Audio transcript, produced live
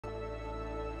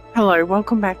Hello,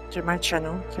 welcome back to my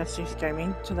channel, Cassie's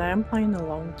Gaming. Today I'm playing The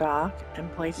Long Dark, and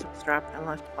please subscribe and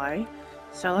let's play.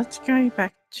 So let's go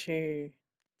back to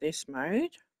this mode.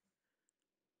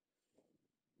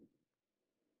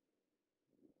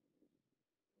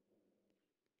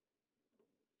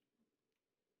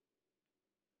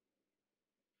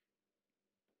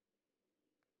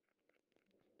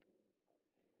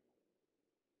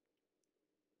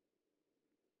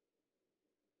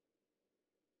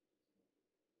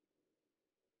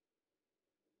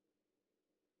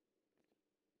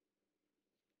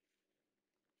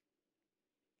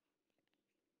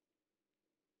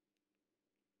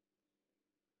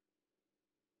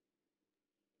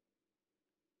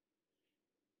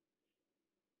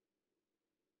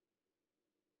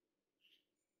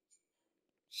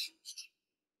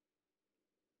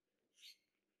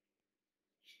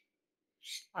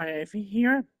 If you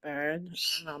hear a bird,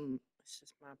 this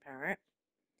is my parrot.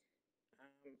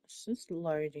 It's just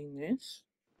loading this.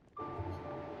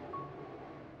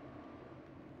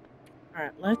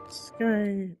 Alright, let's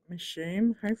go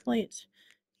Mushroom. Hopefully it's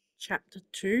chapter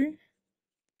 2.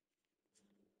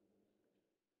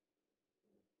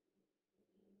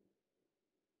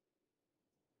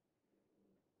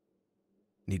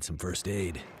 Need some first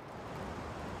aid.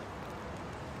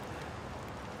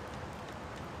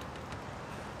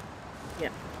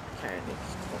 Yep, okay,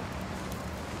 that's cool.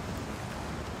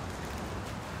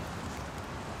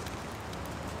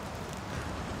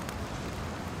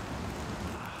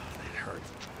 That hurt.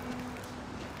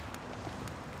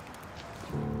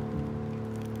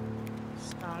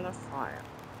 Start a fire.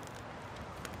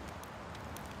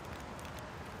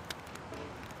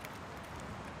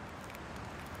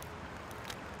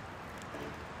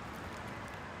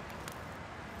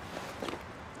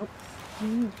 Oops,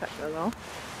 cut that off.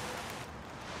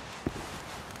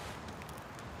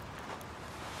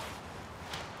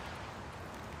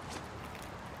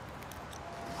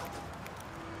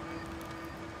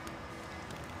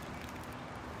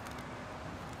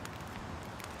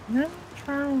 Now I'm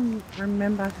trying to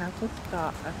remember how to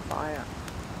start a fire.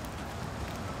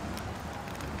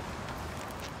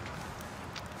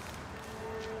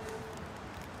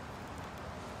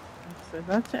 So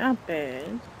that's our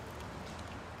bed.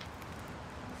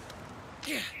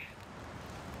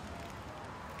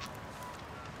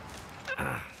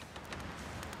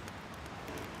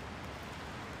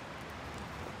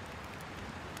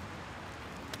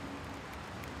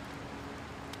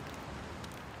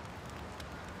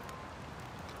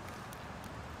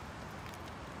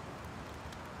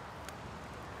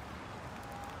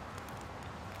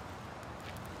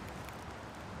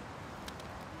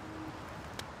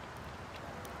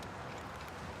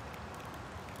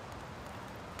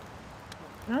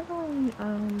 How do we,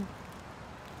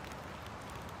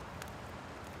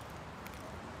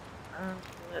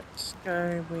 let's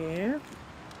go with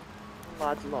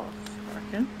blood loss, I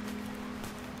reckon.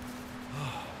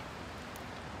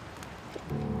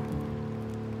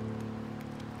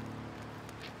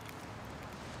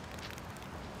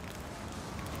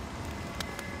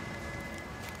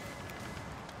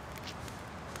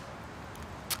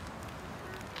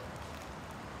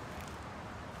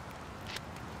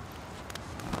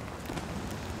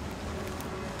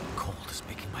 Cold is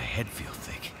making my head feel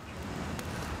thick.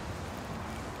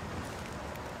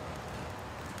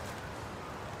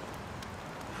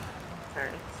 Okay,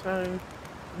 so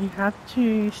we have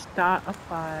to start a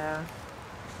fire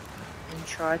and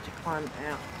try to climb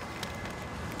out.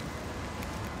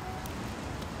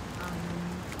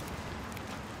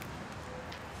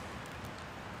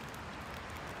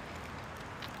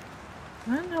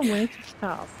 I don't know where to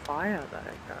start a fire though,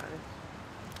 guys.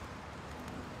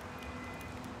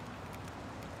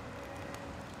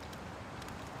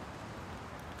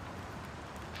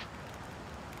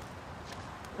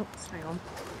 Oops, hang on.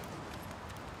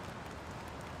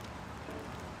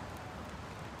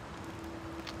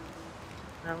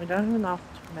 No, we don't have enough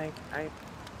to make a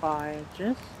fire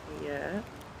just yet.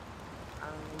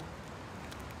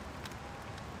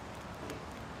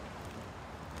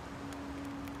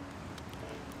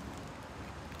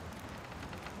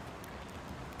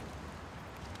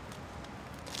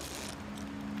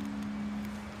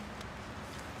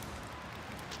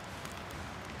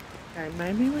 Okay,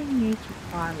 maybe we need to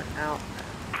climb out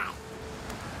now.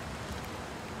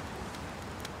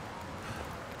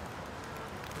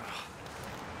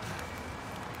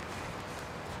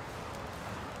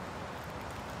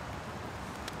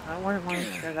 I won't want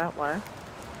to go that way.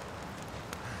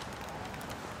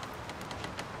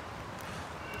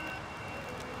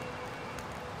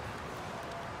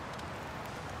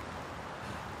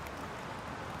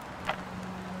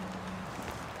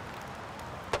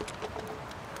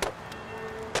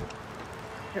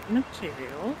 Get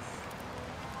materials.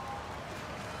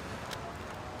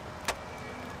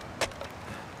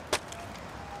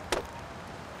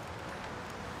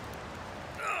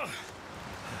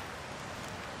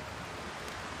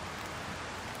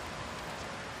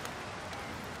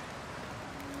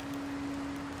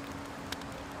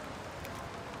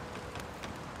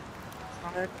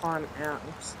 Try to climb out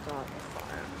and start the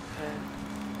fire. Okay.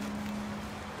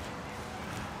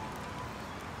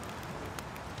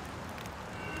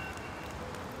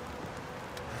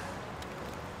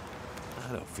 I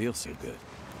don't feel so good.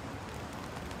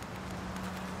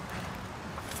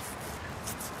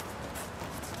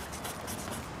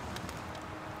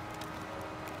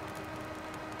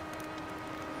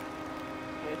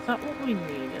 Is that what we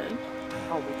needed?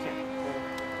 Oh, we can't. Well,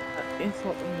 that is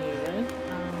what we needed.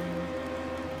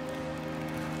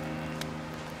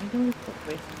 Where do we put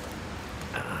this?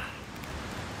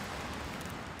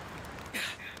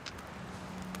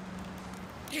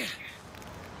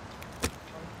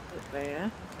 Put it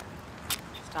there.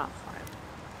 Start fire.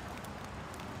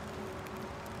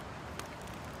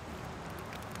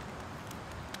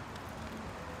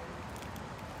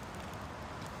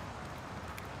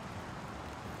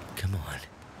 Come on.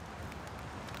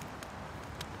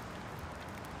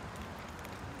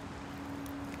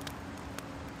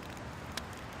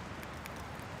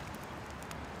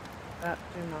 That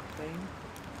do nothing.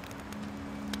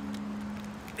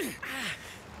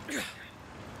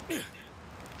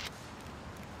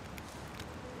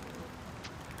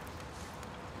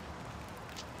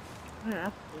 I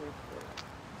absolutely could.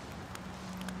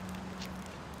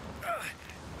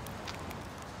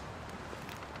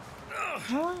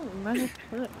 How long let us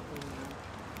put it in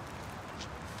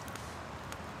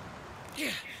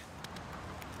there?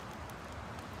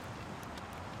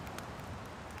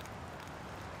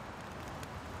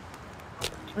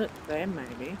 Put it there,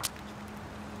 maybe.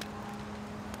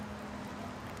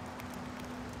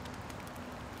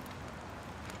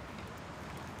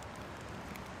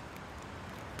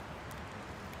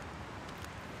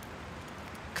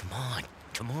 Come on.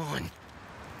 Come on.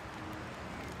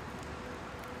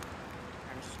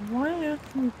 So why else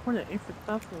can we put it if it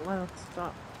doesn't let us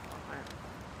start the fire?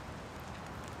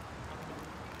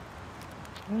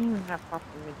 We don't even have proper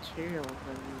materials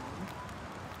anymore.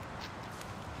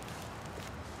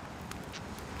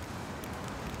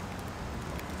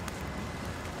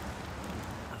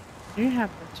 Do you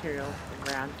have materials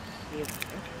around here?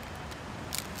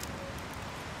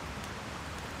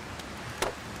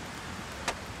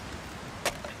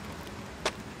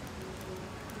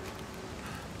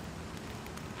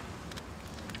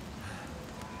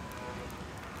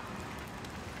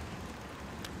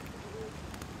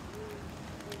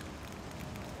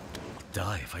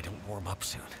 Die if I don't warm up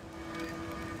soon.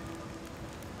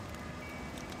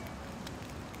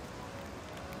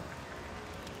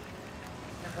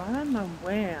 I don't know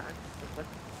where I put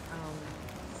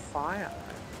the fire.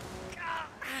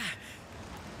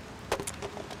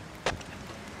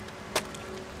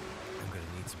 I'm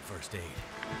gonna need some first aid.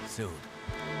 Soon.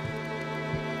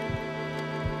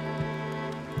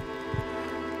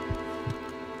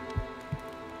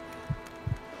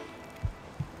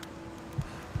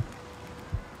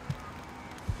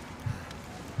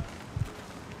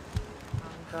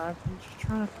 Guys, I'm just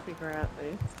trying to figure out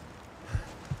this.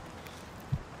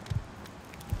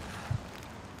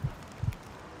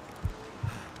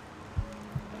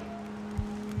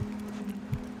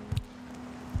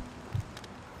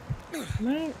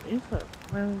 Where is it?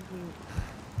 Where is it?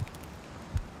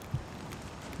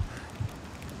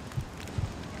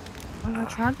 Well, I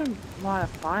tried to light a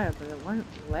fire, but it won't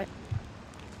let me.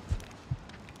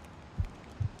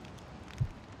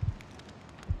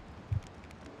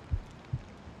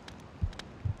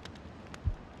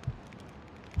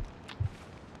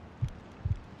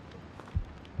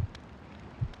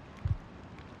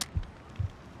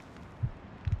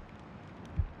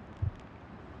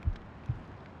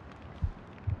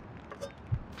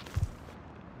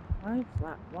 Why is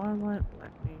that? Why won't it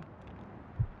let me?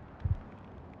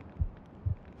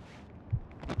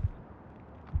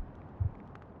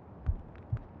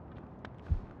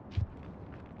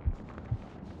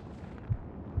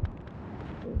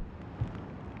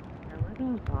 Yeah, we're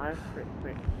gonna die pretty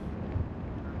quick.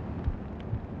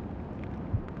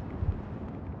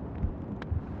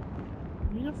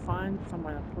 I need to find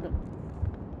somewhere to put it.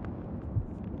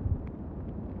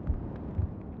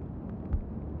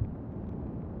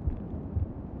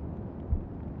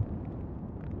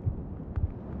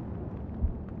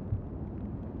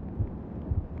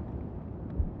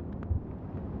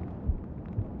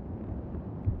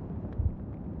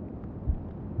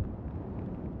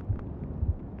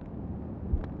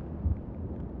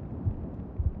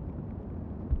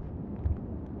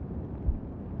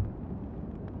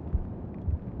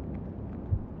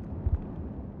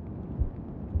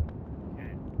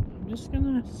 just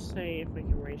gonna see if we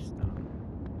can restart.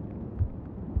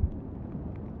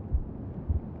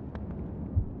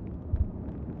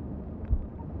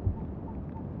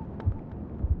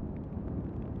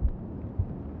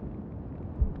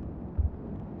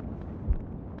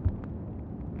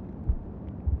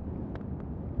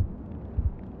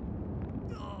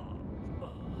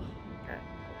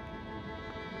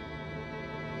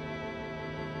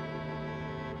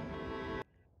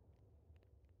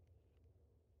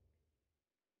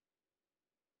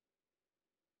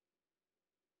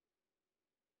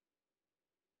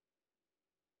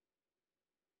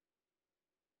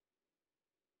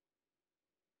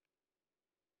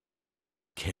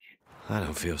 I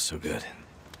don't feel so good.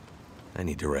 I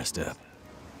need to rest up.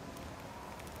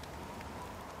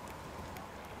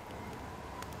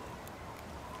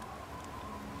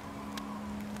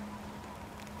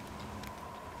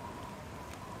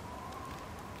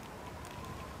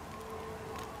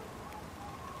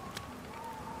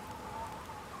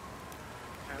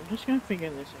 I'm just gonna figure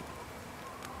this out.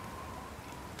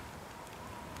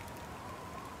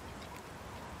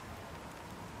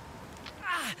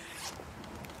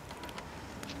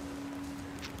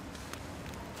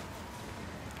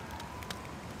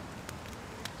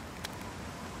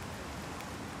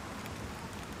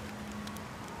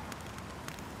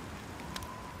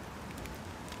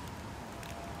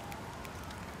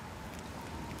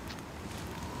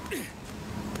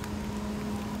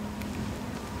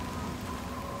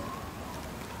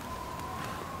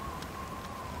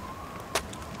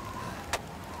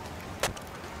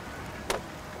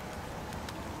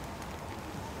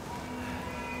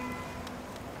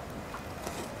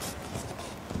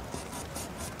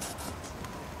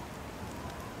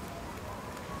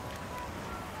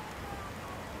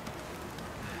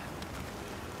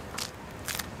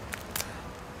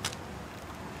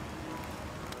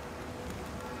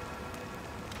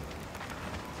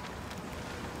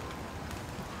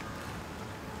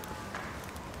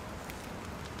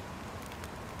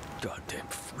 Goddamn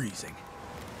freezing.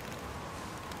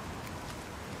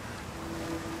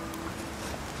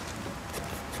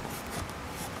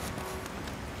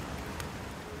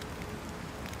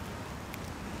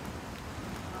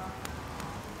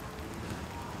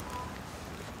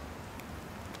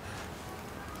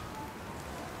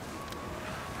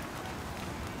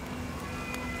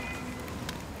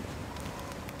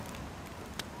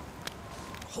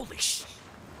 Holy shit.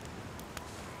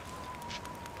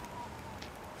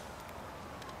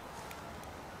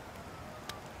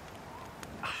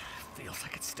 Feels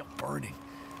like it's still burning.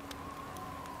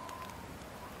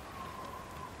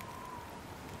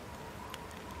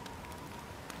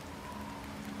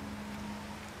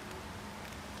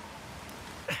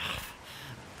 I'm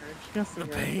just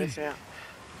gonna figure this out.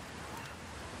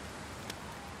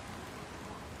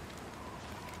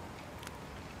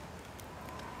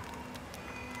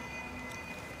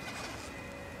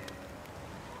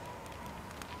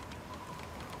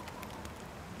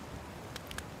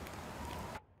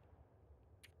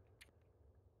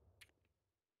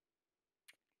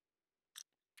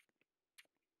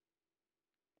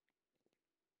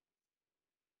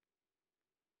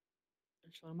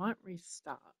 Actually, I might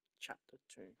restart chapter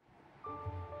 2.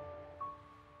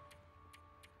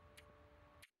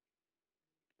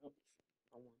 Oops,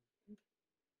 wrong one.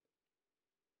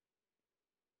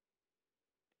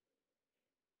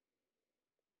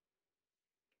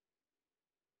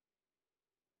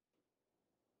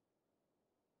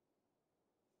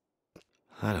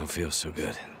 I don't feel so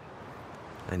good.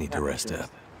 I need to rest up.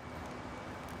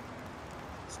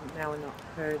 So now we're not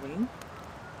hurting.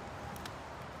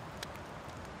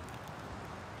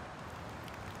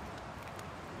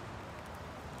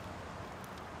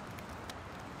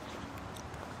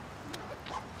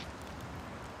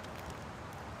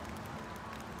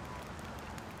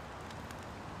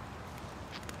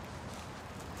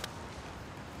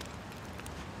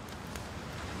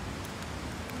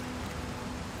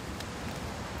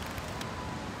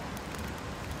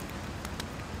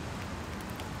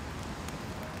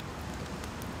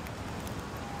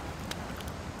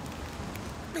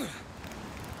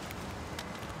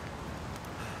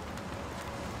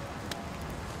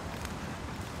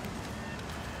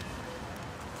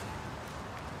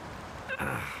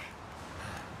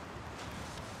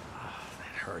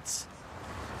 Hurts.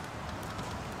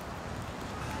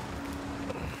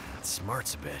 It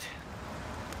smarts a bit.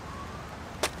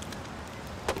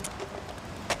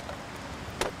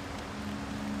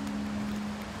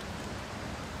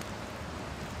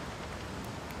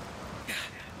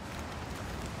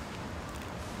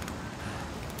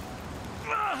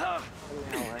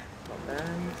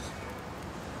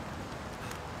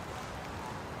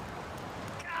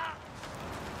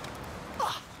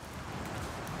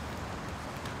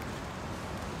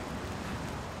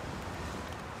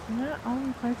 Where are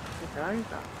we supposed to go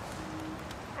though?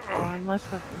 Oh, unless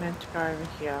we're meant to go over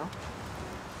here.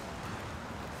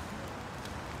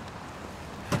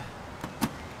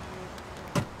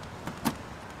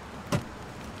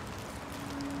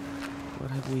 What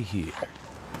have we here?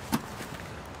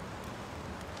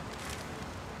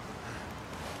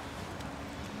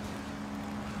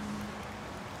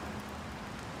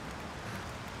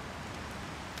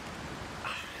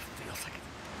 Feels like it.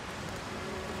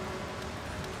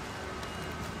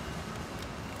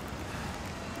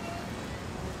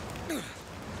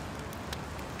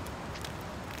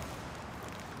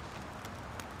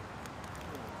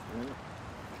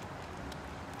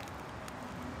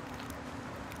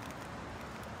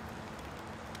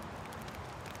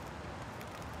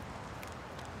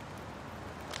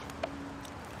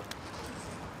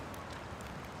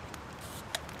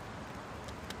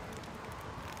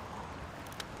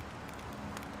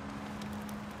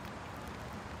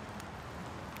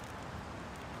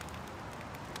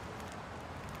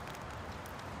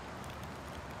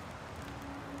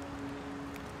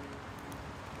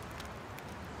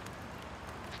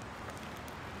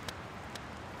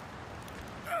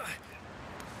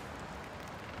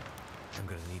 I'm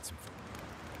gonna need some food.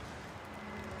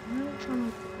 What's going on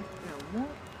with the camera?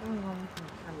 What's going on with the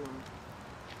camera?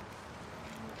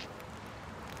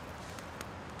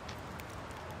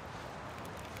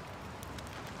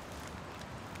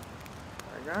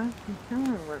 There we go. The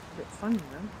camera worked a bit funny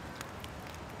then.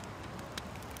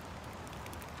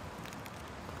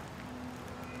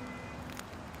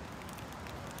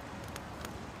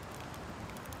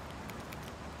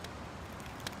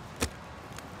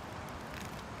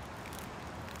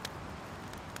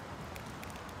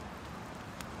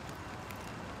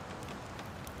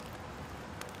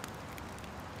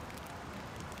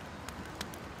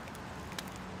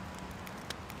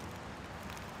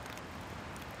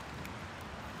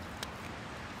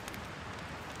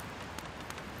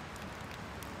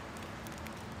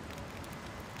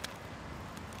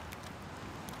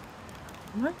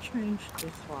 I might change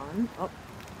this one. Oh.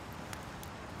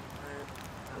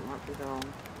 That might be the wrong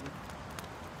thing.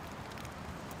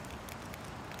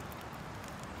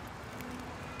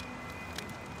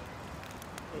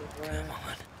 Come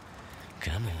on.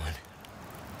 Come on.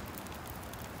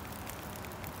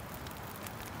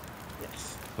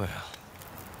 Yes. Well,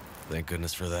 thank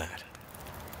goodness for that.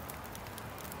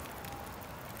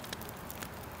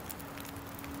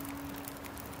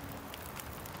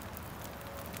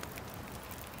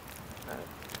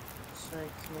 So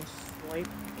can we sleep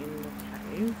in the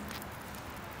cave?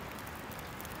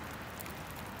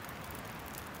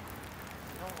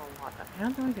 I don't like that. How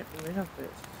do I get rid of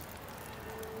this?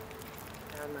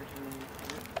 Down my hand.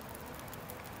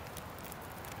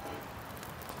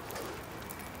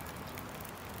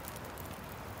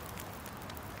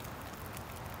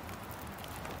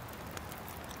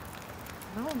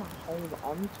 I don't want to hold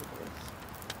on to this.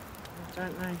 I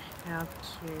don't know how to...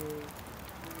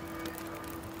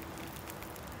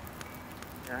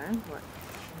 like,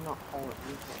 not hold it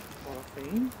into it sort of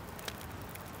thing.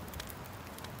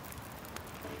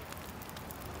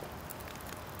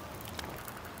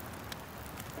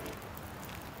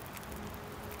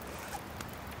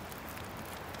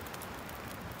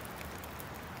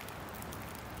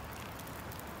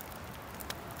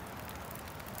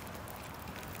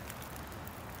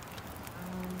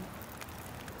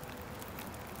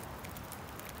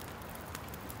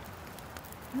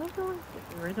 How do I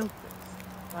get rid of this?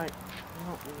 Like,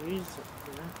 not use it,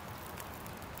 you know?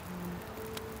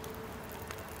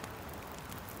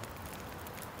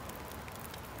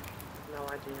 No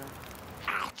idea.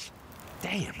 Ouch!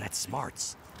 Damn, that's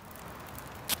smarts.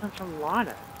 Such a lot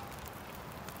of it.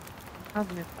 The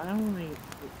problem is, I only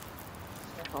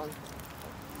step on.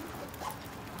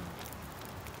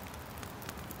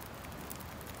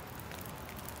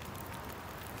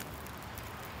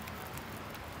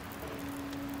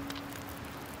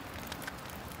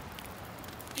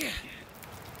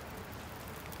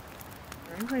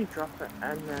 Everybody drop it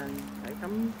and then take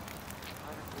them. I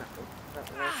reckon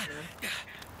that will work, yeah.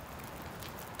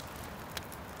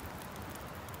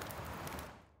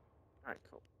 Alright,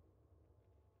 cool.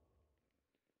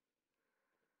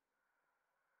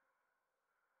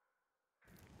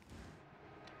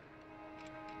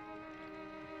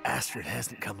 Astrid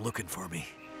hasn't come looking for me.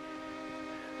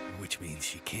 Which means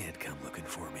she can't come looking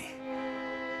for me.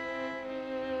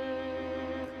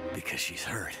 Because she's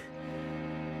hurt.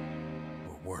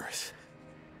 Or worse.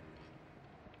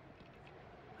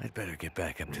 I'd better get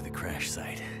back up to the crash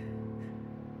site.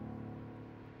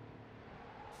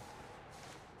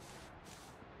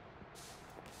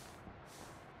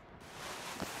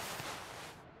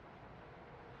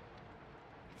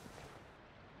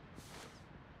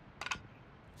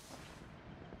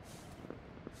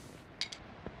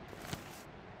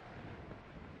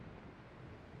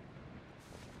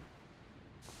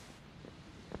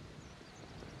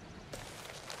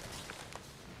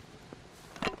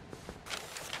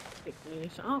 clear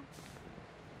this up.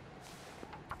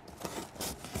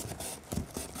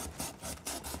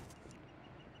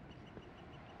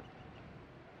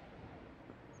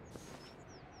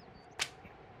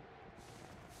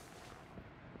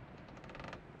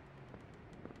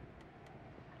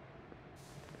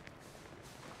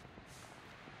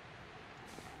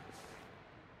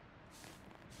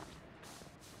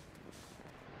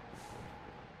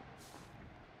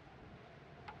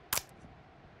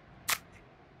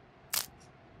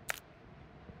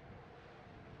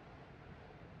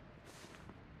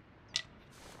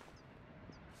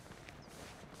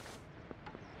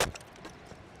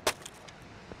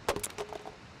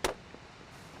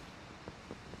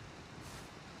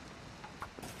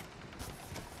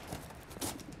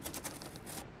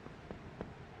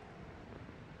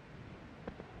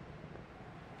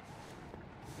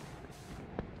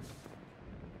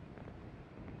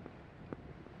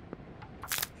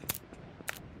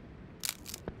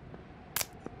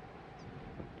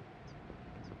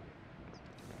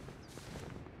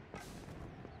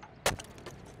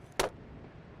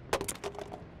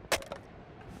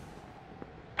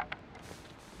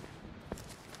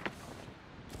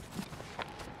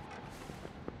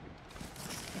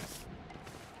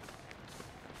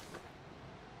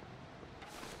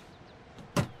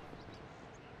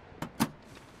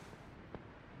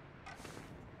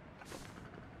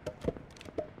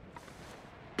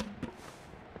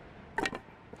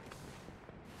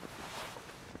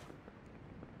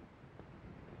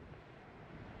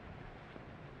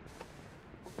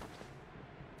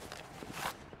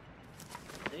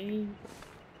 See?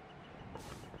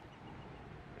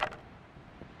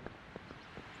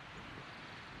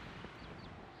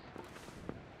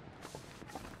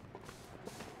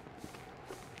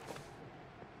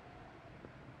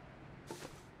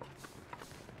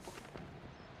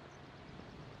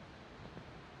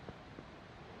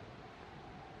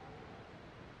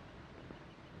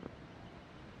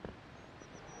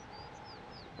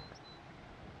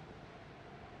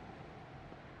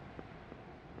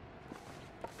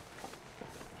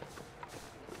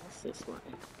 This way.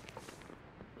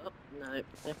 Oh, no,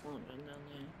 definitely going down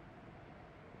there.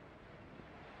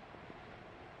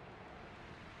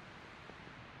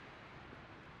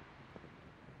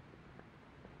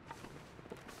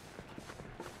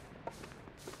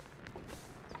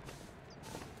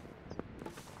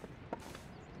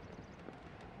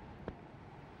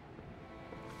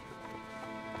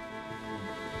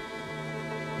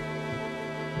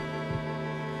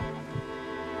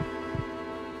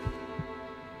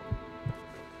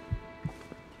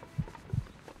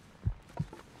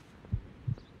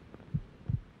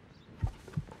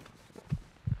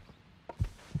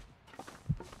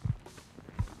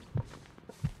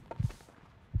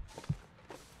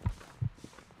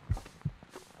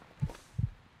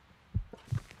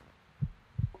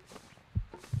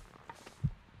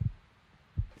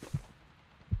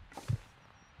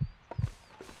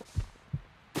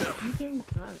 I'm doing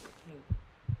good.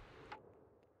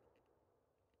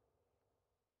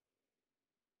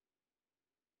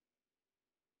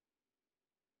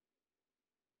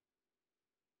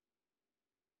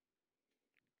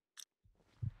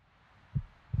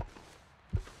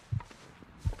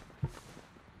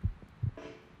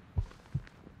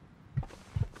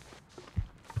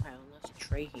 Wow, that's a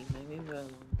tree. He made me go along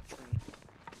the tree.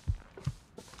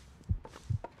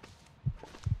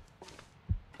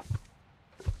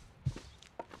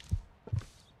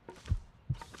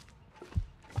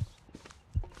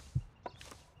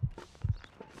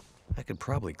 I could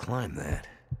probably climb that.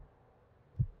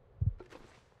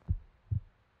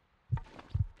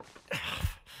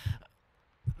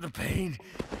 The pain.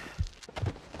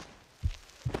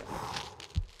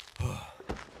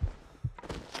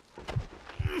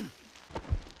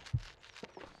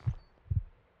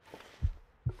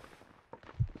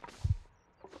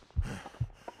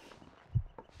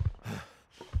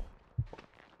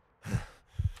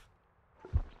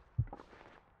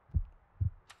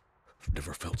 I've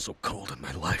never felt so cold in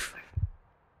my life.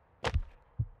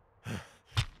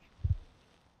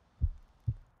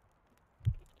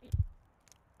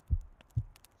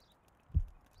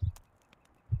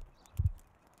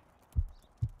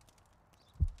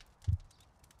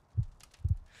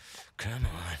 Come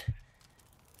on.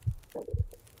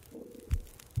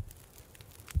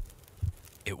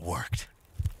 It worked.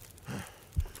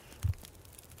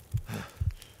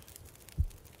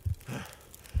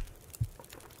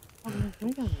 Oh, no,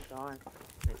 we're gonna die.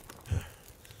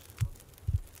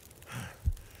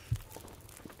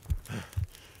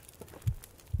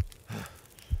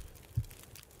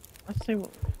 Let's see what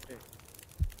we can do.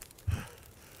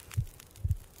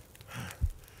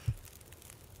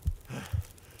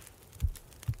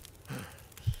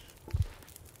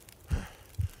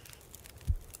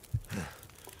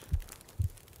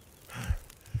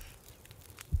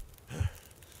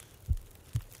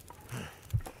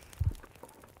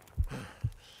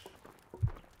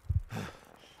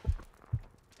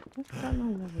 don't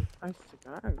know where we're supposed to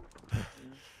go.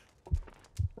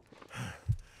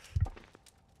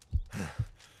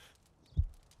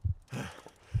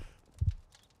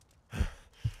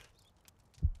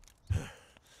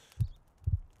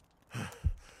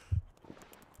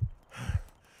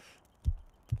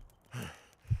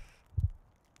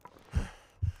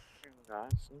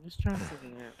 Guys, I'm just trying to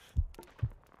figure out.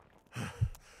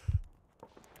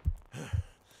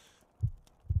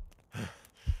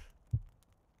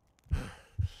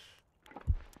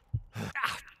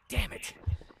 Ah, damn it!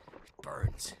 It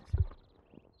burns.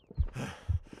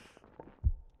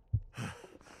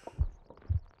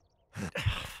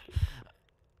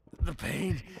 The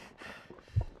pain.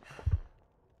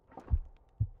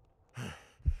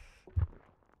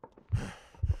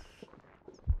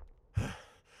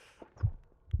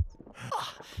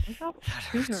 That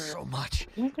hurts so much.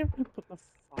 Where did we put the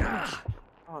fire?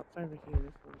 Oh, it's over here, isn't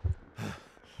it?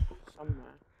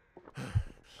 Somewhere.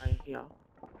 Right here.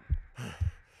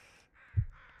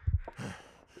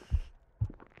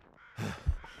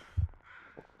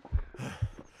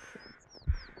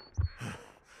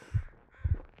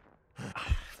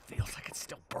 Feels like it's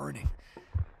still burning.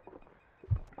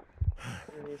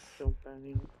 It is still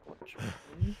burning,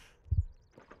 unfortunately.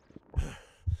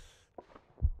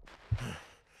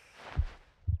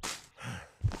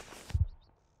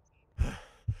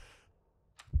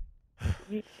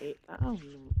 We ate that? Oh no.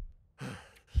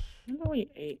 When do we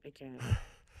eat again?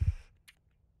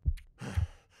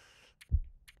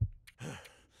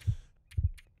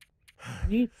 I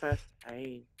need first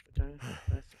aid. We don't have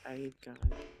first aid, guys.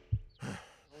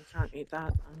 We can't eat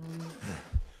that.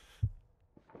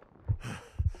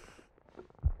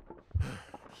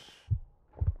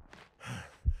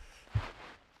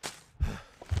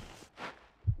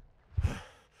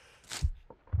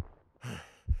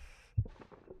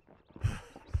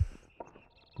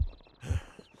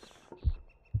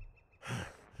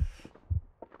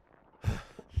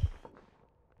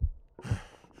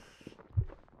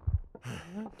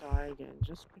 I'm gonna die again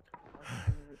just because I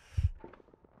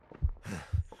can't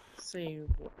see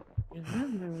what, where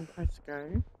we're supposed to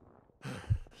go.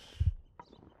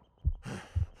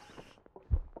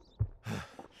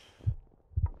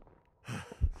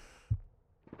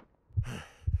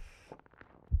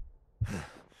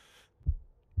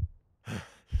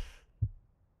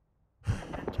 I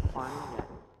have to climb again.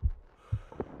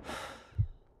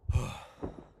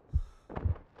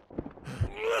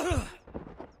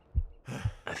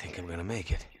 I think I'm gonna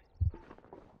make it.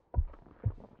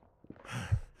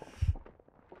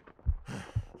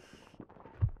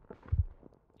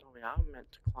 Oh, we are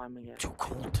meant to climb again. Too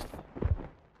cold.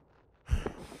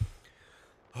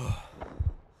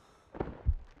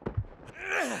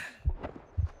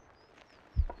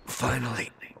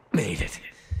 Finally made it.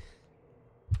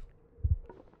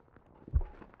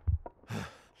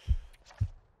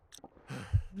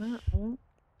 No,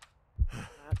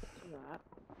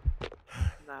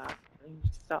 that. I need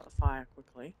to start the fire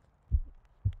quickly.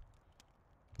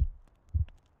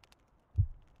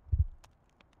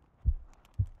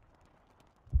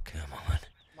 Come on.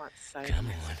 Might save Come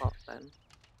the on. spot then.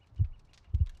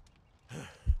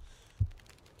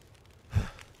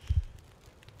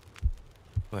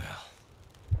 Well,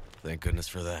 thank goodness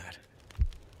for that.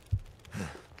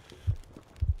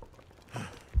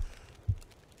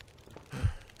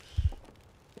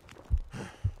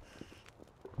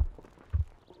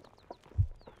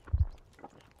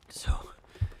 So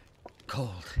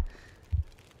cold.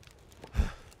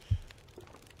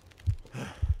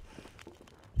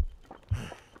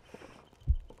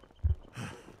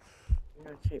 I'm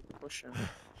gonna keep pushing.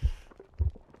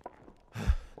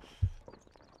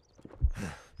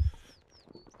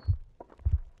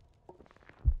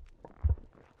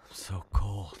 So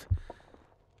cold.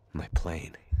 My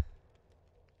plane.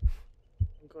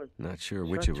 Good. Not sure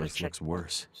We which got of to a us looks checkpoint.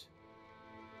 worse.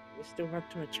 We still got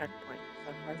to a checkpoint,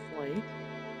 so hopefully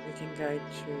we can go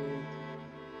to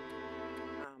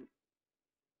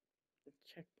the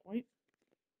checkpoint.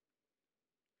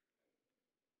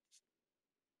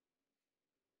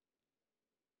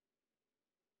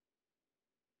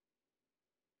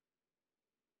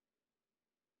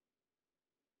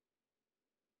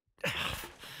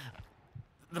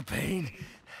 The pain.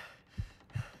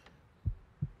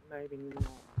 Maybe not.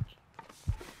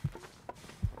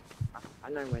 I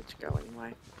know where to go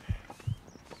anyway.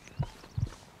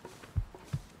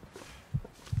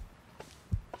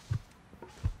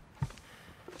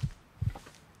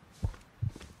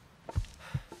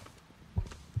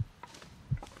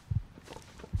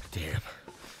 Damn.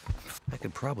 I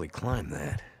could probably climb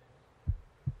that.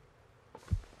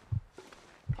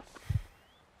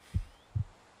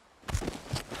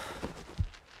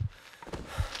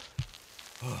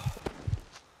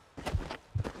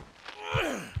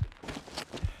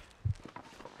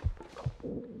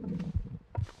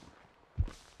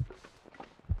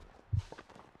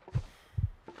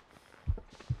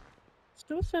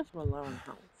 still says we're low on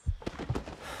health.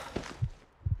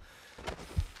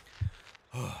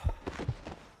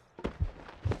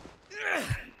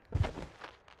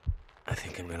 I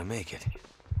think I'm gonna make it.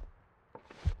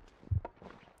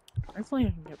 Hopefully I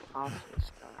can get past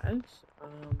these guys.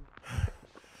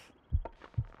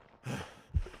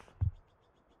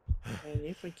 And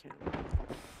if we can.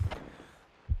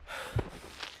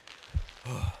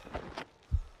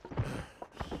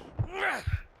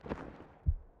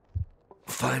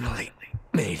 Finally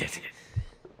made it.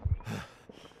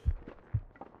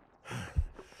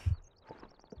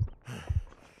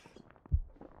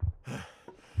 I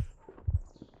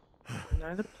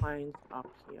know the plane's up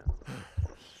here.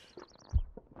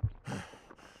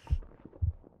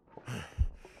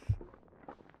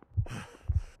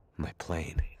 My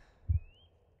plane.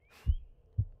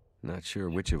 Not sure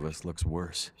which of us looks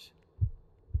worse.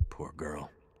 Poor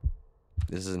girl.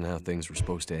 This isn't how things were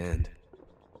supposed to end.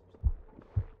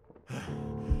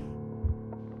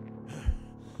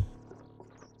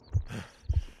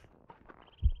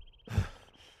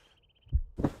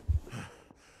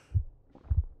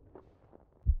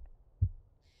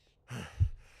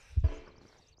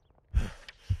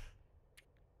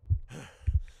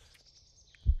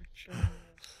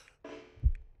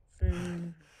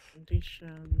 Food,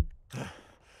 condition.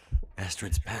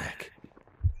 Astrid's pack.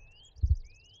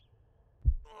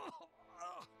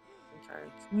 Okay,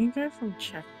 can you go from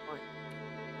checkpoint?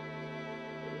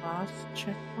 Last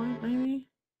checkpoint, maybe?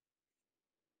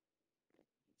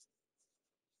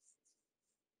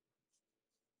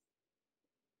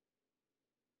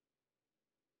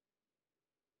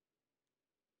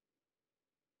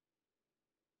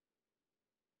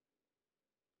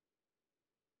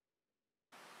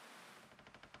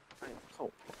 Right,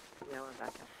 cool. Yeah, we're back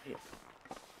up here.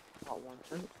 I want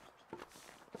to.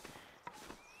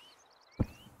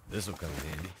 This'll come in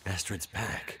handy. Astrid's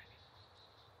pack.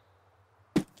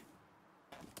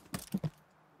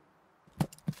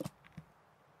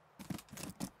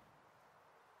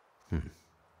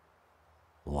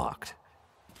 Locked.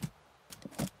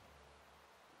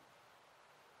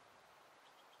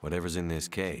 Whatever's in this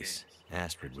case,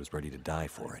 Astrid was ready to die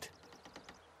for it.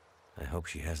 I hope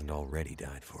she hasn't already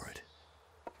died for it.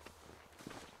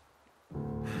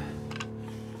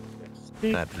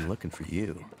 Stick. I've been looking for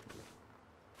you.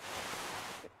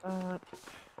 Get that.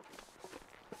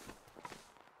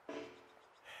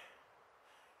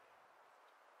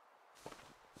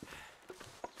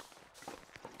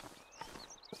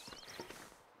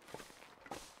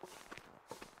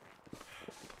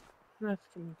 What else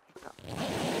can we pick up?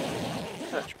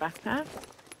 Search backpack.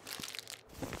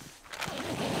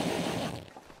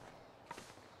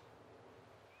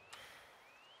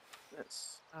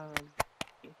 Let's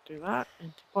do that.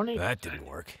 Antibiotic. That didn't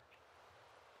work.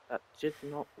 That did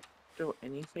not do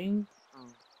anything.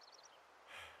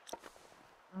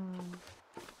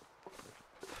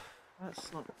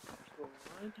 That's not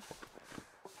good.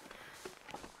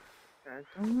 Okay,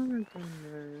 I don't want to go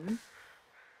there.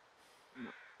 No,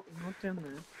 not down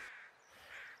there.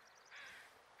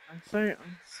 I'm so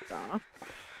unstuck.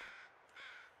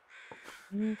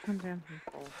 You come down here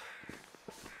for.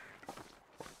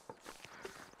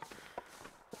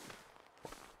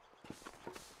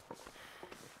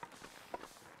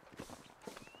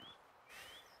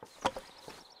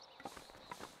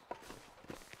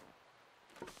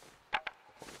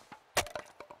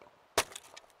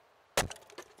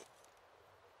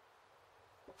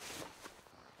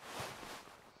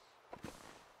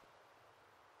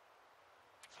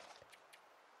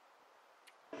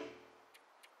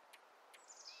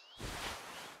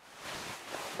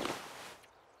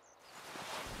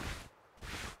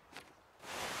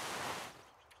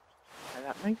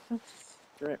 That makes us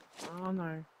strip. Oh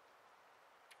no.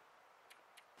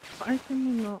 Why can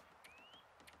you not?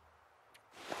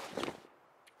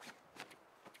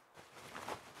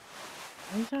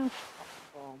 Where's our top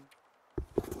bomb?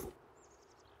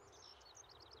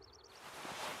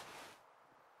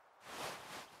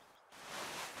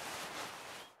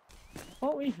 I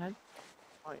thought we had.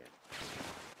 Oh yeah.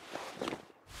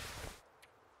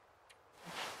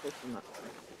 This one up.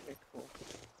 Okay, cool.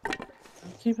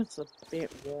 I'll keep us a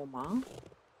bit warmer.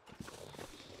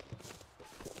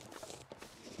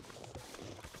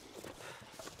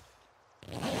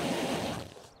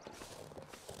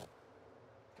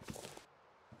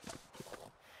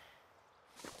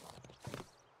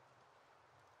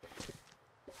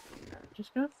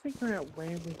 Just gotta figure out where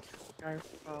we can go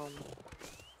from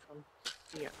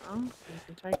here. We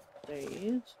can take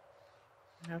these.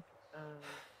 We have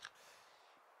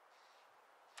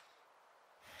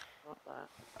not that.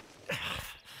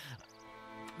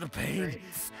 The pain. Great.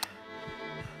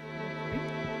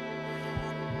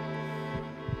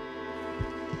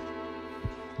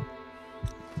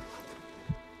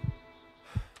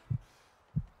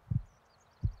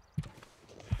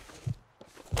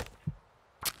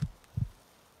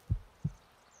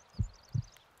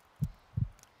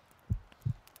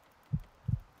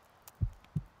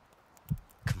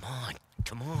 Come on,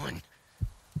 come on.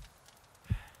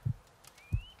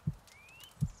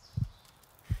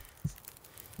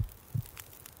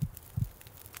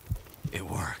 It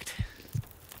worked.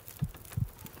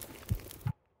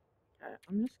 Okay,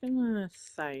 I'm just gonna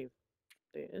save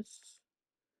this.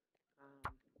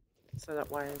 So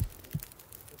that way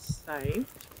it's saved.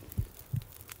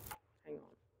 Hang on.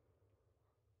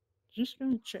 Just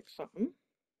gonna check something.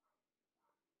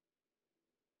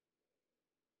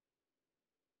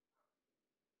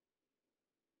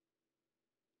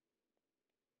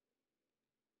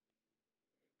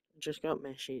 Just got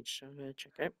message, so I'm gonna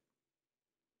check it.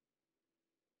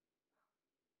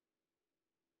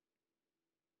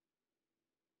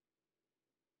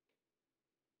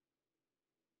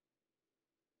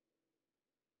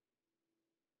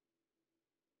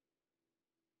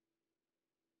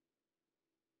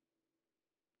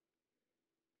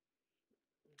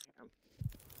 Okay.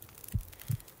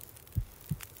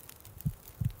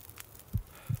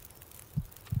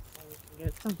 Well, we can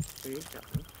get some food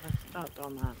going. Let's start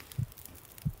on that.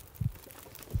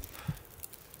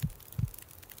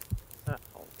 That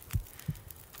hole.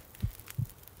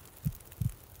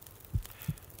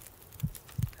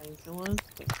 Painkillers,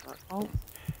 fix that hole.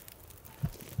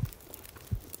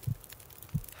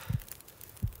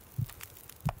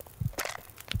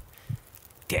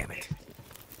 Damn it.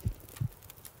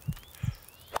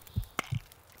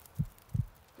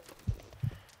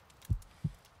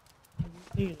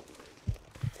 Dude.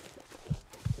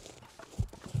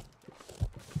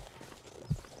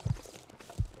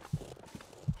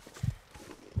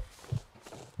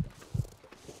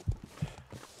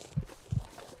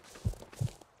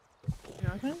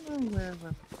 Yeah, I don't know where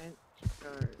we're meant to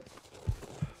go.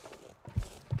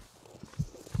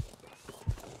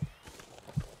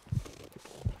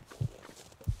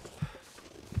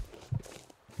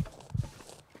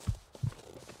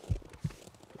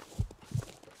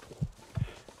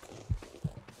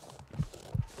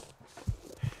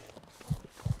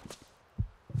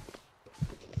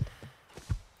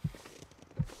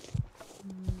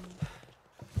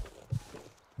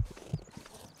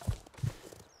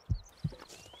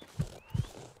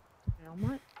 I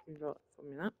might do that for a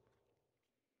minute.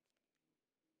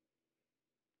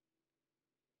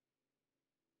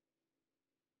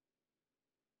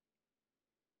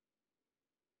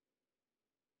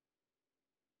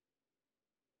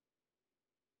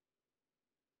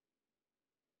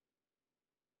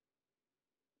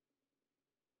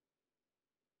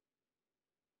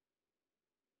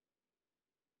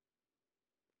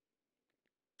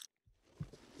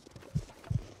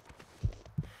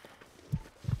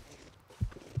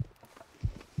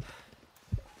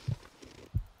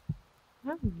 I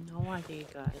have no idea,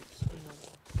 guys.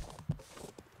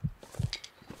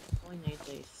 We need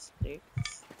these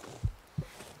sticks.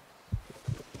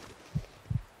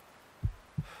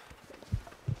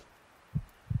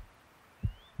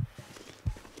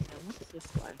 Now, what's this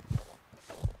way?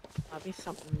 Might be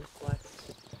something this way.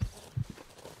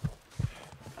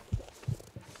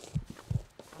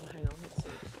 Oh, hang on, let's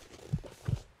see.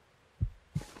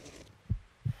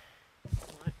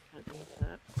 Right, can't use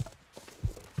that.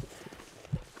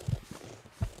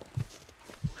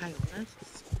 Hang on, there's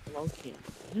this log here.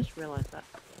 I just realised that.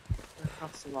 We're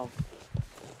across the log.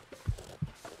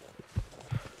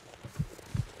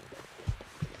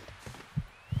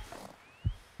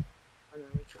 And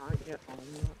then we can't get on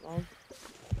that log.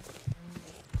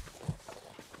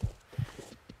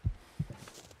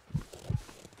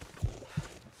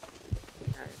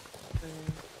 Okay, so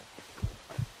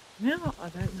now I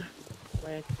don't know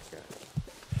where to go.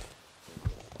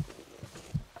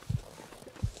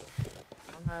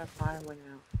 I'm gonna fire one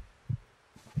out.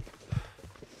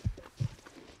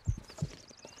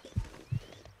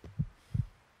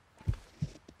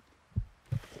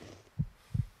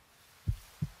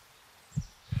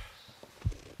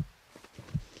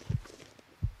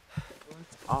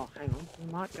 Oh, hang on. We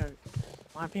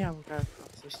might be able to go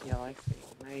across this yellow thing,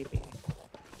 maybe.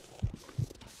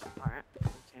 Alright,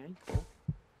 okay, cool.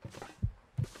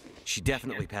 She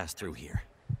definitely passed through here.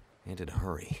 And in a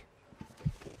hurry.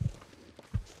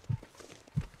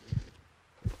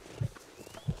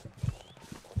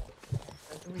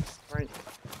 How do we sprint?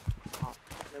 Oh,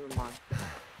 never mind.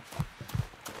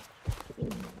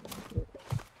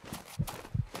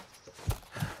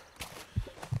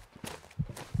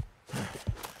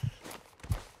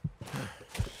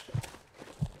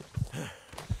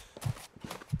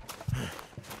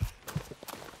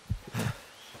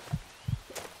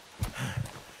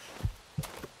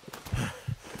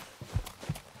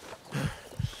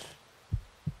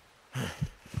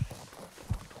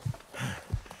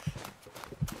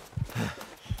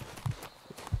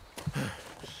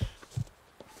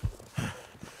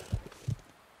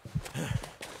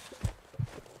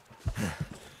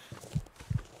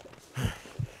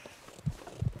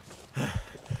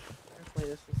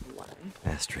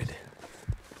 Astrid,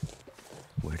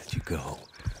 where did you go?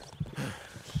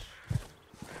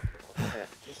 Yeah,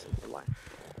 this is the way.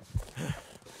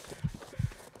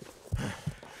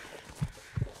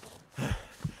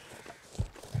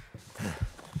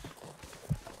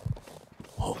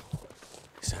 Whoa,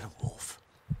 is that a wolf?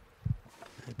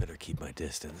 I better keep my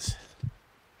distance.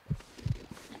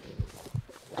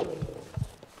 Okay.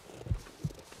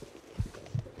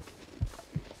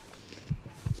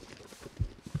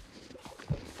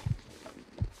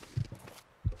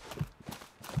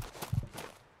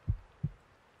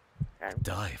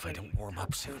 Die if I don't warm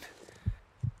up soon.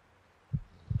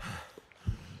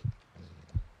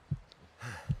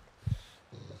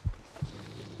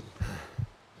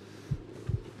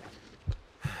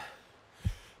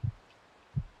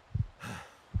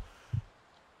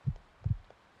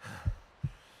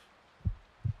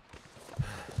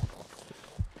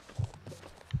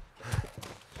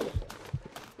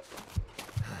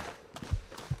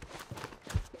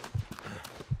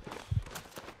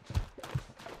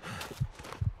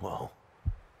 Whoa.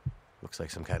 Looks like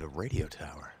some kind of radio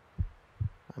tower.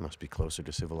 I must be closer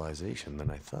to civilization than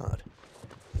I thought.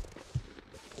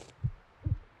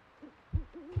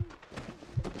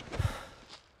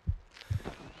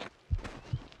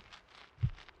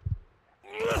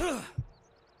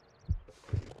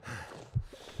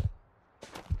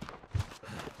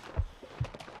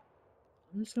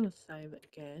 I'm just gonna save it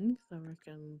again because I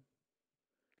reckon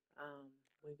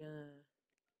we're gonna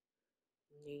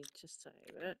need to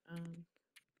save it. Can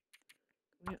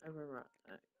we overwrite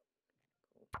that?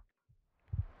 Cool.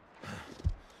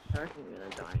 I reckon we're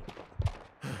gonna die.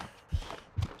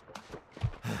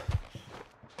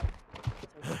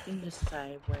 So we can just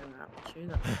save where we're up to.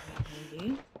 That would be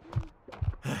handy.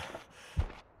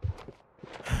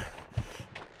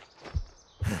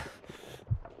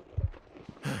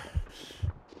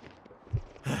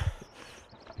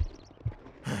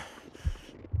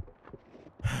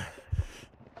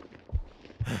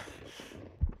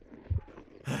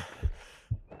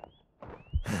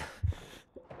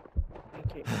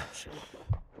 Okay, so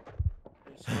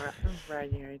we're at the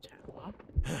radio tower.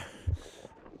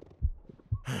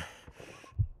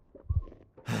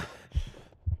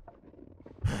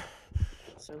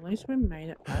 So at least we made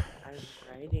it at a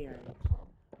radio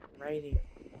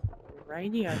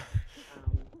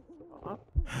spot.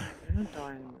 I'm gonna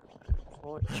die in that,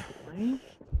 unfortunately.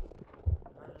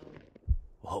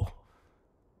 Whoa.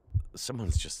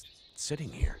 Someone's just sitting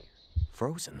here.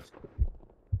 Frozen.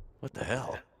 What the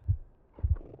hell?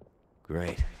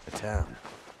 Great. A town.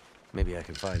 Maybe I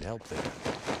can find help there.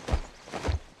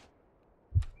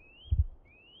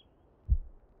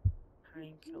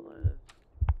 Painkillers.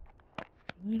 I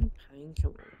need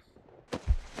painkillers.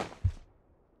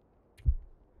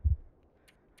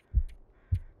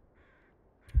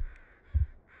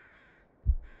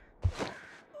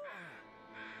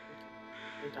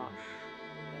 We died.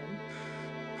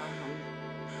 Again.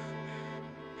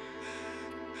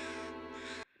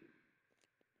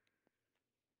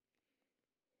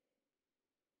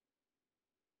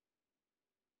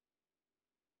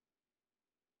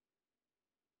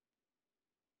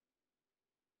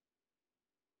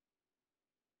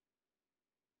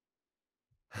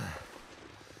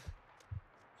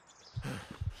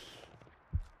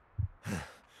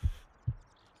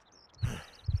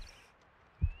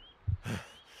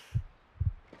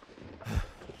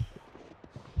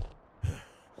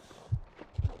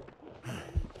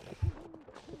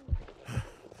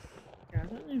 I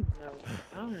don't even know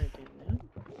what I did now.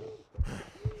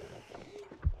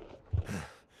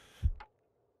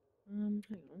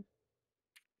 Hang on.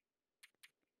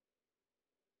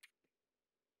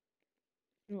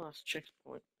 Last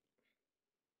checkpoint.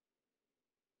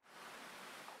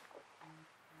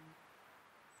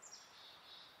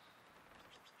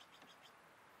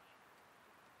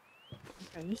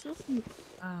 Okay, this isn't,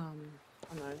 oh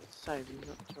no, it's saving,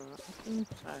 that's alright. I can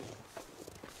save.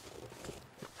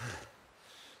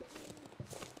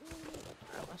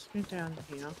 Alright, let's go down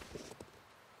here.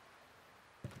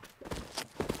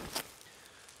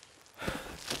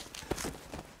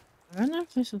 I don't know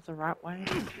if this is the right way,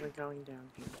 but we're going down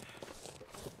here.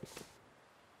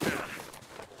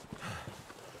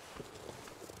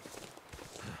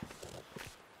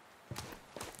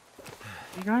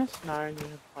 If you guys know and you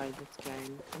have played this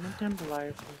game, comment down below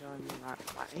if you're going the right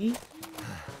way.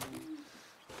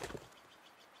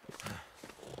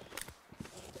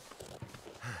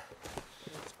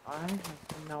 Because I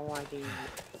have no idea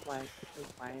which way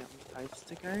I'm supposed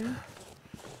to go.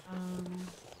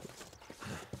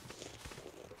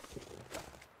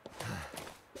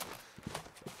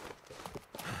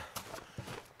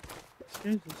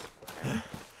 go this way.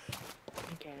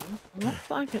 Again. Looks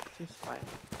like it's this way.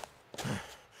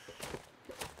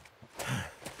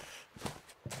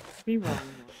 Could be wrong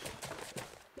though.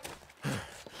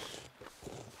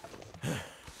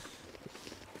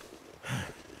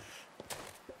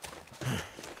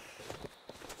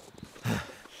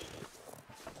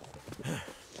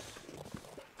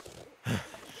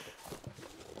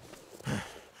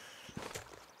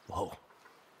 Whoa.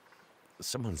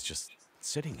 Someone's just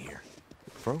sitting here,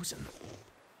 frozen.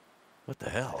 What the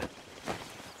hell?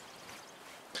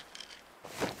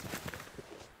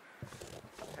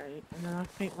 Okay, and then I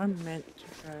think we're meant to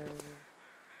go.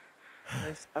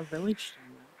 There's a village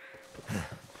somewhere.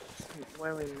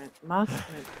 Where we must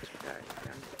meant to go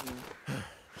down here.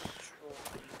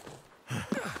 Surely.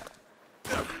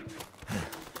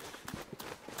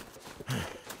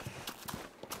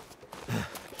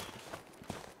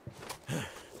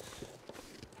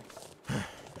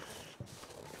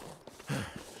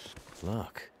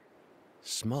 Look.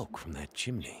 Smoke from that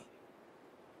chimney.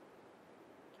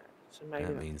 So maybe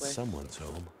That that's means where someone's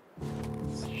home.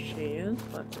 she is.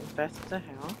 Let's invest the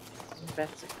house.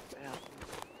 Invest the house.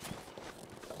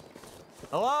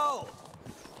 Hello?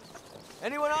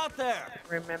 Anyone out there?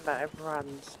 Remember,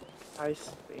 everyone's supposed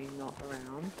to be not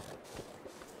around.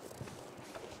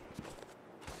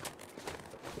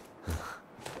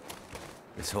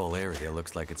 This whole area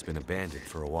looks like it's been abandoned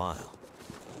for a while.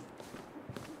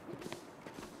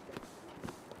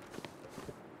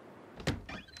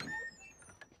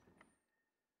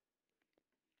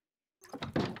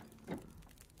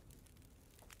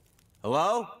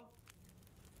 Hello?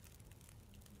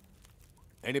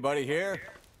 Anybody here?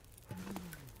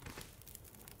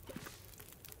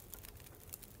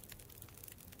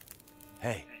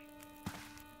 Hey.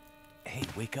 Hey,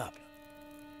 wake up.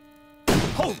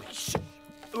 Holy shit!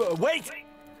 Wait!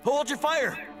 Hold your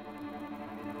fire!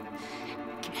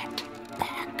 Get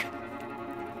back.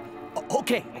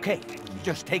 Okay.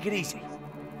 Just take it easy.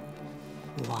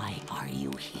 Why are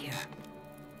you here?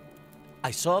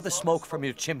 I saw the smoke from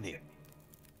your chimney.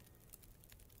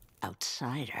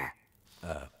 Outsider.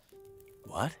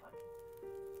 What?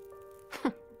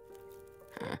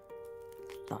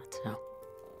 Thought so.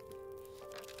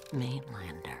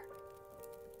 Mainlander.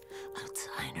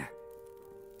 Outsider.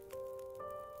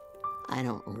 I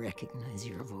don't recognize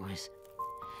your voice.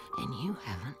 And you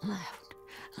haven't left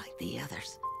like the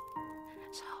others.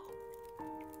 So,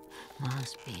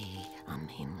 must be a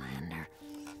mainlander.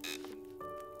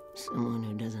 Someone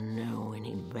who doesn't know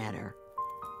any better.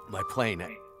 My plane,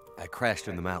 I crashed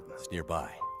in the mountains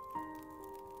nearby.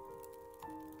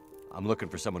 I'm looking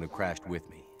for someone who crashed with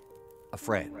me. A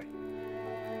friend.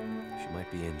 She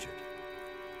might be injured.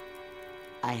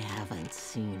 I haven't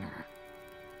seen her.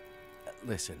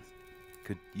 Listen,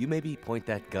 could you maybe point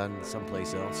that gun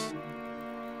someplace else?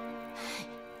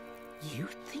 You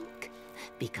think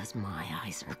because my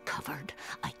eyes are covered,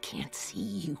 I can't see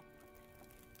you?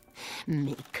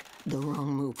 Make the wrong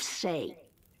move, say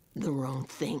the wrong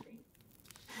thing.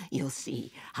 You'll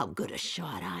see how good a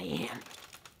shot I am.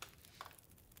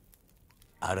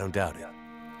 I don't doubt it.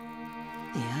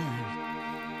 The others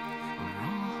are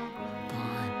all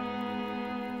gone.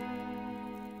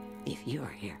 If you're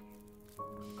here,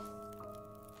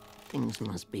 things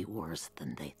must be worse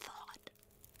than they thought.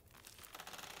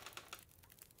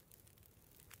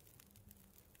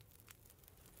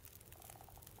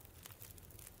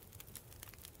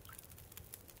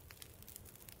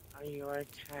 Are you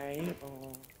okay,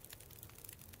 or...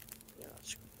 Yeah,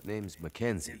 that's... Name's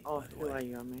Mackenzie, Oh, by the who way. are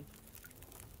you, I mean?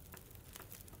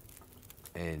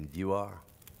 And you are?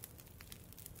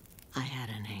 I had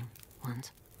a name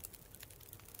once.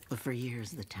 But for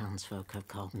years, the townsfolk have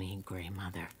called me Grey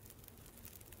Mother.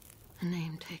 A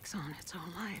name takes on its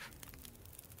own life.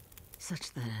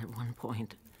 Such that at one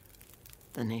point,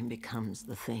 the name becomes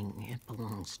the thing it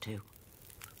belongs to.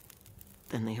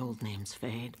 Then the old names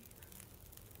fade.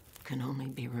 Can only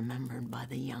be remembered by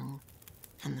the young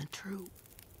and the true.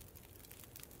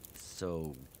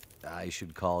 So, I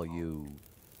should call you...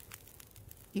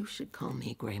 You should call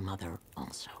me Grey Mother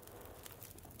also.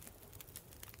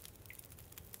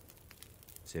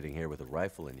 Sitting here with a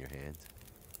rifle in your hand.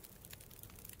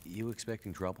 You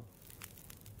expecting trouble?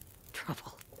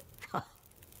 Trouble.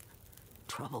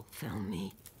 Trouble found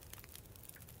me.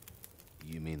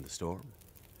 You mean the storm?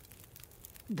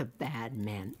 The bad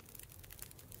men.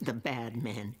 The bad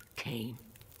men came.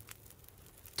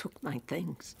 Took my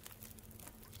things.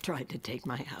 Tried to take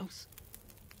my house.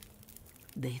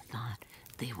 They thought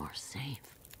they were safe.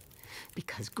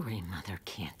 Because Grey Mother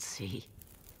can't see.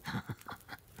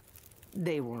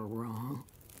 They were wrong.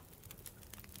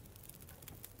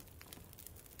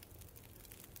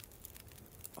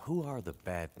 Who are the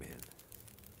bad men?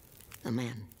 The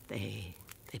men, they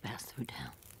passed through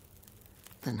town.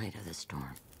 The night of the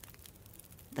storm.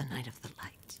 The night of the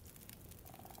lights.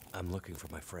 I'm looking for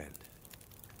my friend.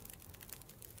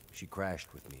 She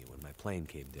crashed with me when my plane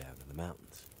came down in the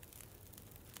mountains.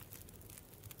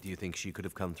 Do you think she could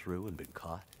have come through and been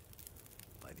caught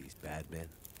by these bad men?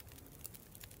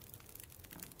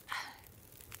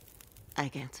 I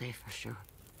can't say for sure.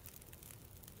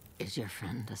 Is your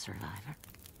friend a survivor?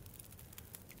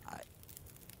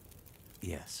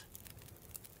 Yes.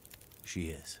 She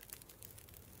is.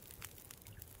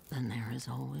 Then there is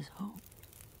always hope.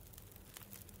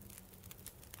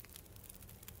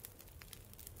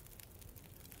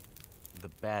 The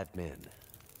bad men.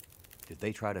 Did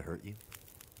they try to hurt you?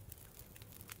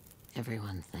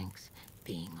 Everyone thinks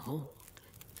being old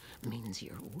means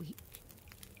you're weak,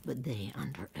 but they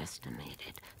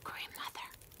underestimated Grey Mother.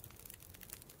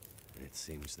 It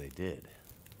seems they did.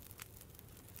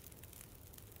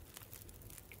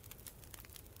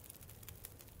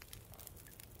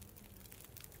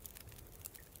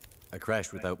 I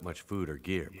crashed without much food or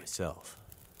gear myself.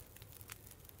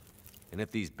 And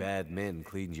if these bad men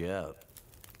cleaned you out,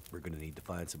 we're gonna need to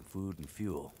find some food and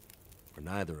fuel, or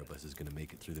neither of us is gonna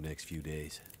make it through the next few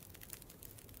days.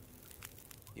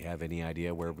 You have any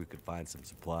idea where we could find some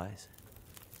supplies?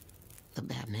 The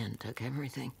bad men took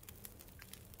everything.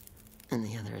 And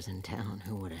the others in town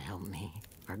who would have helped me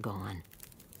are gone.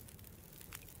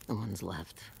 The ones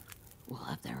left will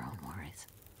have their own worries.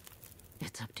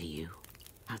 It's up to you,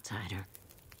 outsider.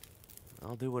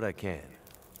 I'll do what I can,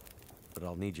 but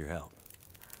I'll need your help.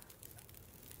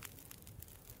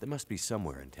 There must be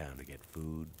somewhere in town to get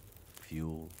food,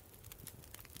 fuel,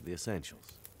 the essentials.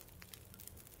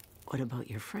 What about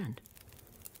your friend?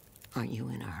 Aren't you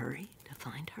in a hurry to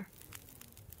find her?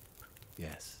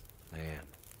 Yes, I am.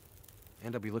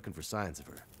 And I'll be looking for signs of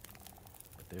her.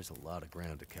 But there's a lot of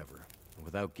ground to cover, and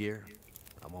without gear,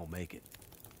 I won't make it.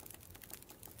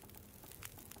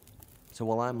 So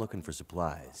while I'm looking for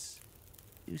supplies,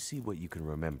 you see what you can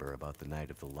remember about the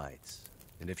night of the lights,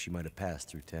 and if she might have passed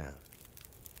through town.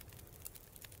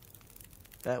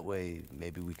 That way,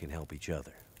 maybe we can help each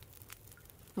other.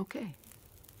 Okay,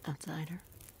 outsider.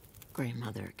 Grey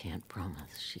Mother can't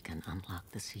promise she can unlock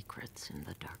the secrets in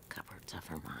the dark cupboards of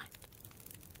her mind.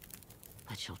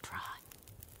 But she'll try.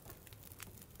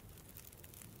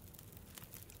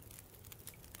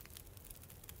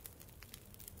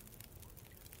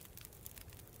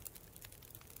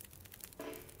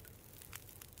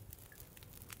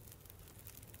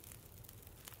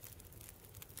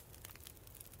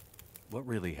 What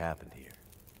really happened here?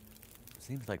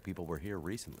 Seems like people were here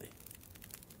recently.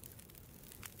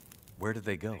 Where did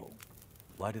they go?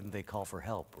 Why didn't they call for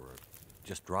help or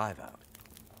just drive out?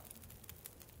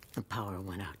 The power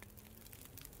went out.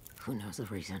 Who knows the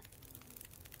reason?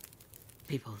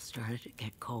 People started to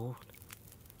get cold,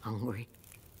 hungry.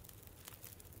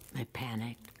 They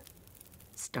panicked,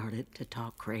 started to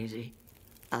talk crazy.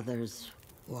 Others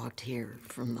walked here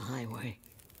from the highway.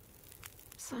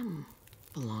 Some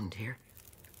belonged here.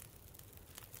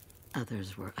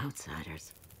 Others were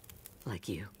outsiders, like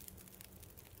you.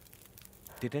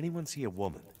 Did anyone see a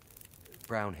woman?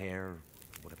 Brown hair,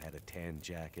 would have had a tan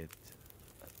jacket,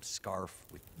 a scarf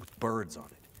with birds on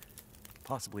it.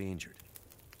 Possibly injured.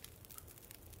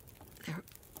 There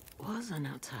was an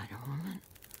outsider woman.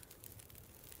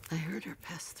 I heard her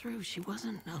pass through. She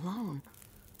wasn't alone.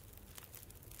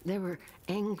 There were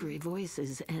angry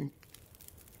voices and...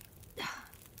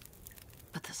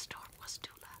 But the storm was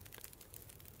too loud.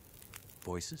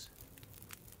 Voices?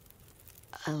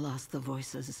 I lost the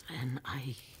voices and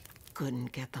I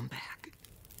couldn't get them back.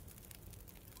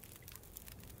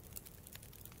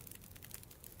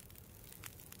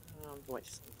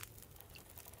 Voice.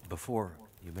 Before,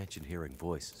 you mentioned hearing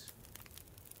voices.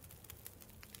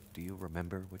 Do you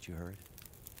remember what you heard?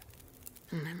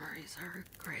 Memories are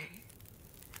gray,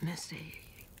 misty.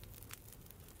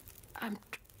 I'm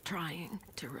trying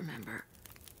to remember.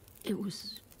 It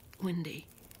was windy.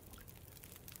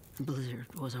 The blizzard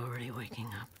was already waking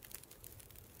up.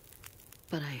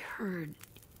 But I heard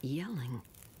yelling.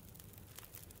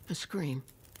 A scream.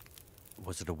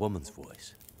 Was it a woman's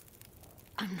voice?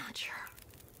 I'm not sure.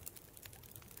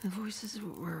 The voices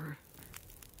were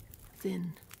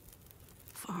thin,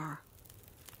 far.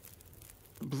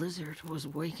 The blizzard was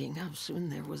waking up. Soon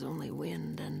there was only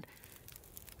wind and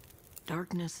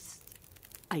darkness.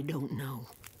 I don't know.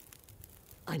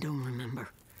 I don't remember.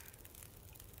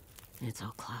 It's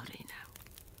all cloudy now.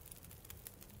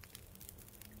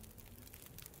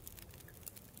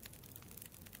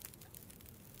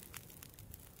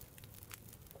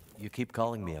 You keep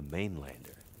calling me a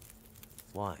mainlander.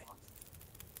 Why?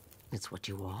 It's what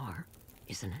you are,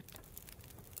 isn't it?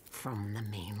 From the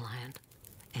mainland,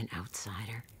 an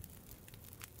outsider.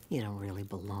 You don't really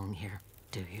belong here,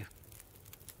 do you?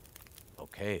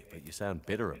 Okay, but you sound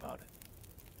bitter about it.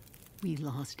 We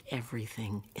lost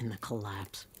everything in the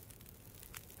collapse.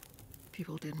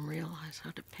 People didn't realize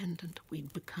how dependent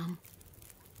we'd become.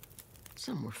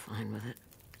 Some were fine with it.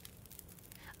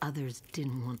 Others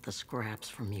didn't want the scraps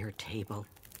from your table.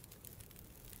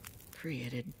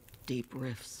 Created deep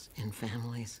rifts in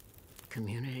families,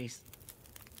 communities,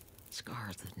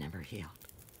 scars that never healed.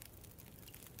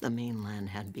 The mainland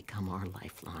had become our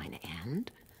lifeline,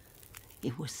 and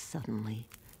it was suddenly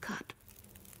cut.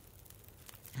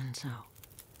 And so,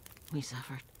 we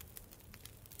suffered.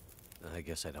 I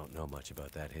guess I don't know much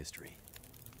about that history.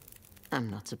 I'm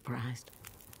not surprised.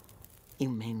 You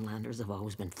mainlanders have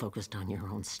always been focused on your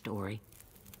own story.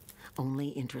 Only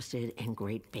interested in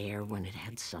Great Bear when it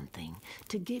had something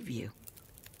to give you.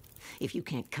 If you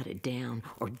can't cut it down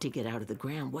or dig it out of the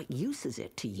ground, what use is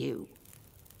it to you?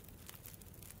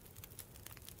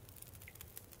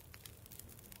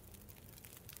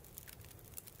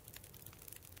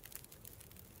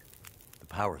 The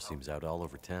power seems out all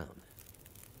over town.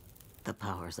 The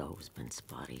power's always been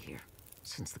spotty here,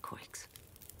 since the quakes.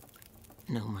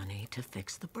 No money to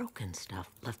fix the broken stuff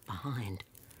left behind.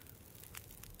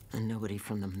 And nobody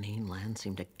from the mainland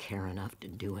seemed to care enough to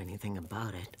do anything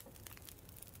about it.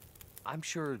 I'm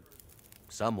sure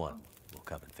someone will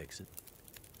come and fix it.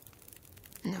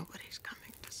 Nobody's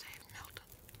coming to save Milton.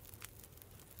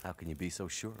 How can you be so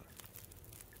sure?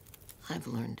 I've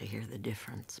learned to hear the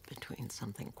difference between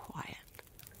something quiet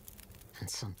and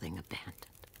something abandoned.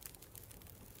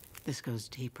 This goes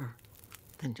deeper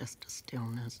than just a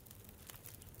stillness.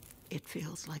 It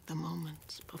feels like the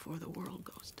moments before the world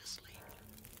goes to sleep.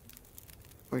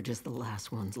 We're just the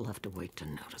last ones left awake to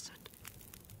notice it.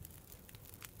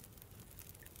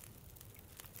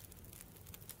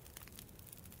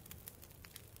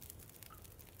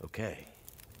 Okay.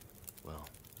 Well,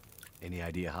 any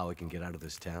idea how I can get out of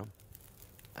this town?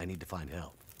 I need to find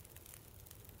help.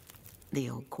 The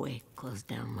old quake closed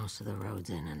down most of the roads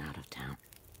in and out of town.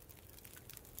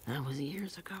 That was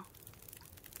years ago.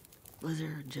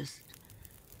 Blizzard just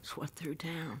swept through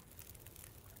town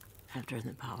after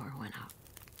the power went out.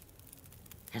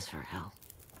 As for help,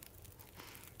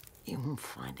 you won't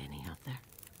find any out there.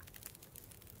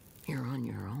 You're on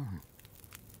your own.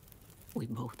 We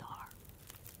both are.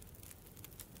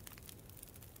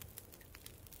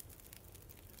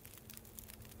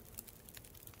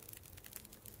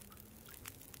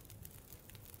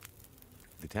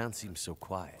 The town seems so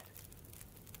quiet.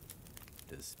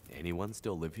 Does anyone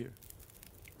still live here?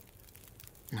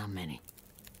 Not many.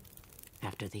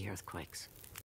 After the earthquakes,